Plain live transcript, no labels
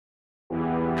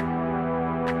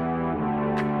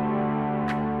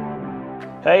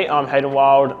Hey, I'm Hayden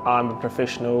Wilde. I'm a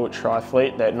professional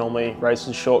triathlete that normally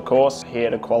races short course, here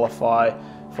to qualify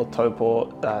for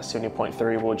Taupō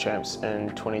 70.3 World Champs in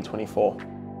 2024.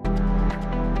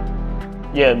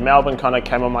 Yeah, Melbourne kind of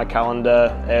came on my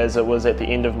calendar as it was at the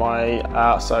end of my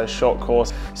short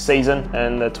course season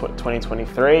in the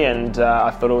 2023, and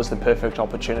I thought it was the perfect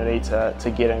opportunity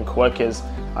to get in quick, as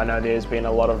I know there's been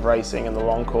a lot of racing in the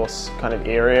long course kind of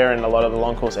area and a lot of the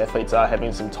long course athletes are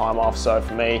having some time off. So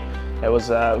for me, it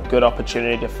was a good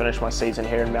opportunity to finish my season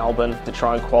here in Melbourne to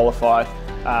try and qualify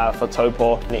for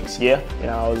Taupō next year. You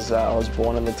know, I was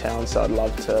born in the town, so I'd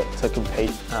love to compete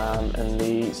in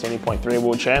the 70.3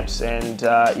 World Champs, and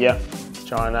yeah,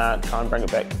 try and bring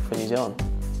it back for New Zealand.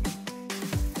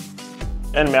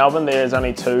 In Melbourne, there's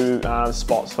only two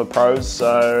spots for pros,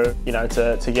 so you know,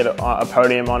 to get a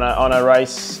podium on a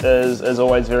race is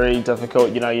always very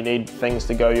difficult. You know, you need things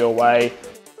to go your way.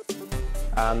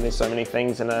 There's so many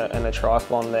things in a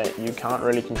triathlon that you can't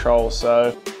really control,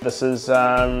 so this is,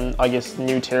 I guess,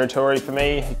 new territory for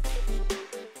me.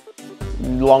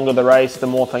 The longer the race, the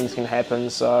more things can happen,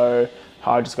 so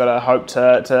I just got to hope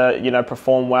to you know,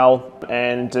 perform well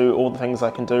and do all the things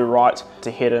I can do right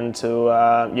to head into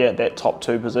yeah, that top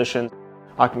two position.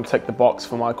 I can tick the box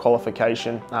for my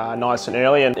qualification nice and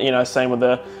early, and you know, same with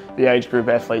the age group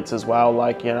athletes as well.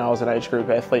 Like, you know, I was an age group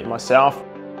athlete myself.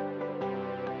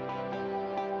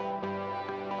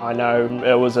 I know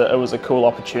it was a cool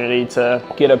opportunity to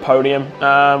get a podium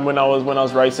when I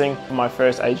was racing for my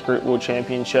first age group world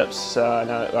championships. So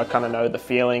I kind of know the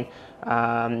feeling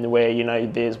where, you know,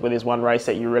 there's one race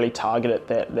that you really target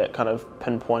at that kind of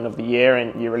pinpoint of the year,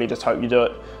 and you really just hope you do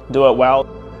it well.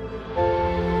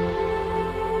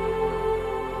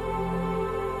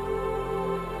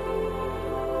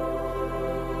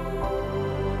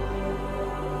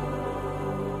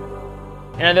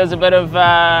 You know, there was a bit of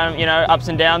you know, ups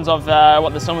and downs of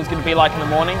what the swim was going to be like in the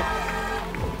morning.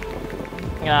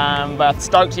 But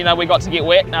stoked, you know, we got to get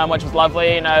wet, which was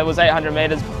lovely. You know, it was 800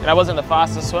 metres. You know, it wasn't the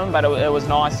fastest swim, but it was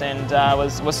nice, and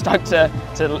was stoked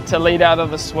to lead out of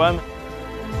the swim.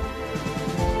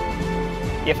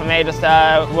 Yeah, for me, just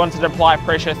wanted to apply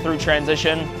pressure through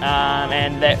transition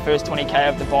and that first 20k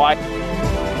of the bike.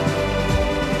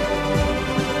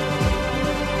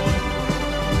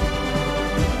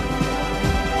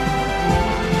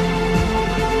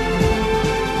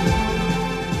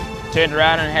 Turned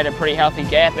around and had a pretty healthy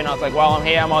gap, and I was like, well, I'm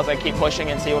here, I might as well keep pushing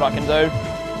and see what I can do.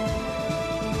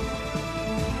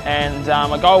 And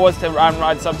my goal was to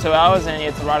ride sub 2 hours, and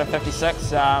yeah, to ride a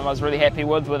 56. I was really happy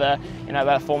with a, you know,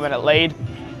 about a 4-minute lead.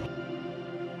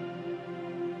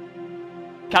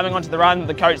 Coming onto the run,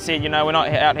 the coach said, you know, we're not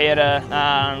out here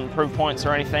to prove points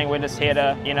or anything. We're just here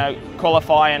to, you know,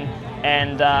 qualify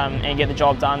and get the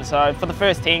job done. So for the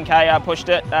first 10k, I pushed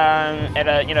it at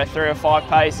a, you know, 3 or 5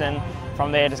 pace, and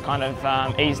from there just kind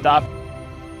of eased up.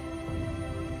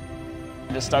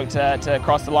 Just stoked to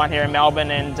cross the line here in Melbourne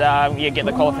and yeah, get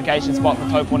the qualification spot for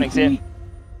Taupō next year.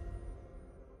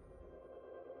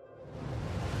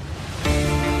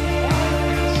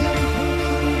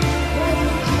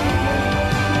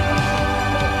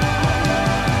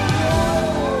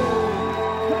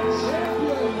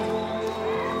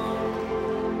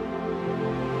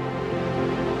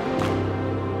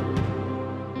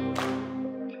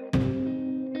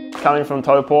 Coming from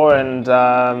Taupō,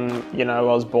 and you know,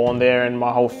 I was born there, and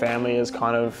my whole family has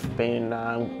kind of been,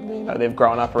 you know, they've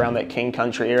grown up around that King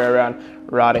Country area, around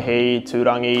Raetihi,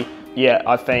 Turangi. Yeah,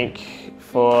 I think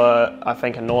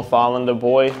a North Islander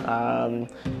boy,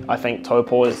 I think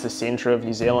Taupō is the centre of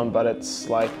New Zealand, but it's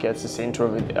the centre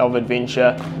of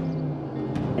adventure.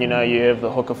 You know, you have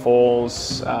the Hooker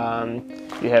Falls,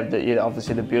 you have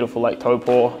obviously the beautiful Lake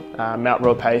Taupō, Mount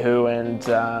Ruapehu,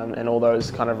 and all those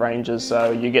kind of ranges.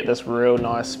 So you get this real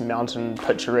nice mountain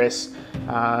picturesque,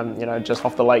 you know, just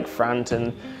off the lake front,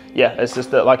 and yeah, it's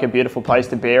just like a beautiful place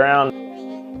to be around.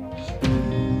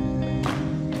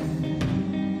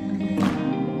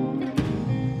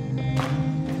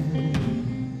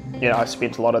 You know, I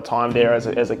spent a lot of time there as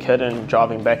a kid, and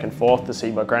driving back and forth to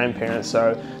see my grandparents.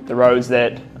 So the roads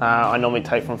that I normally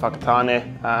take from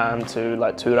Whakatane to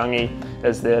like Turangi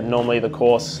is normally the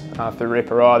course through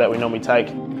Reparoa that we normally take.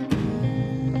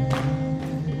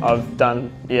 I've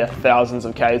done, yeah, thousands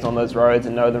of Ks on those roads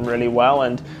and know them really well,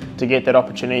 and to get that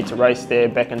opportunity to race there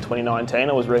back in 2019,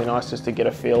 it was really nice just to get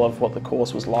a feel of what the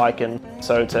course was like. And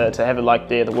so to have it like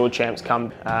there, the World Champs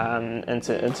come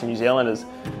into New Zealand is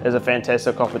a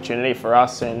fantastic opportunity for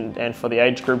us and for the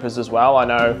age groupers as well. I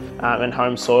know in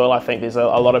home soil, I think there's a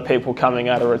lot of people coming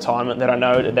out of retirement that I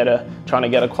know that are trying to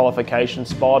get a qualification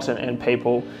spot, and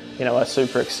people, you know, are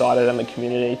super excited in the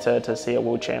community to see a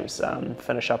World Champs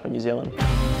finish up in New Zealand.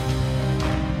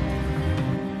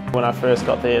 When I first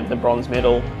got the bronze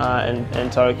medal in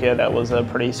Tokyo, that was a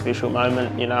pretty special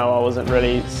moment. You know, I wasn't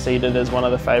really seeded as one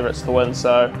of the favourites to win,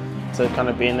 so to kind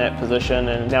of be in that position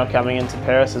and now coming into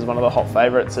Paris as one of the hot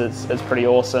favourites is pretty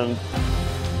awesome.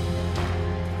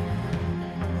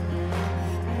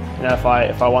 You know, if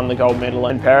I won the gold medal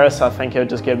in Paris, I think it would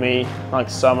just give me like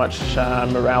so much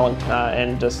morale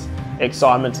and just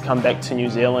excitement to come back to New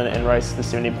Zealand and race the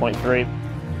 70.3.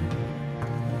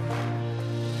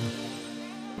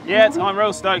 Yeah, I'm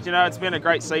real stoked. You know, it's been a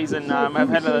great season. I've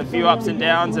had a few ups and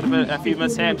downs and a few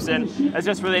mishaps, and it's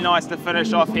just really nice to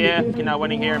finish off here. You know,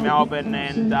 winning here in Melbourne,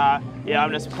 and yeah,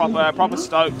 I'm just proper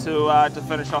stoked to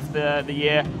finish off the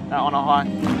year on a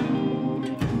high.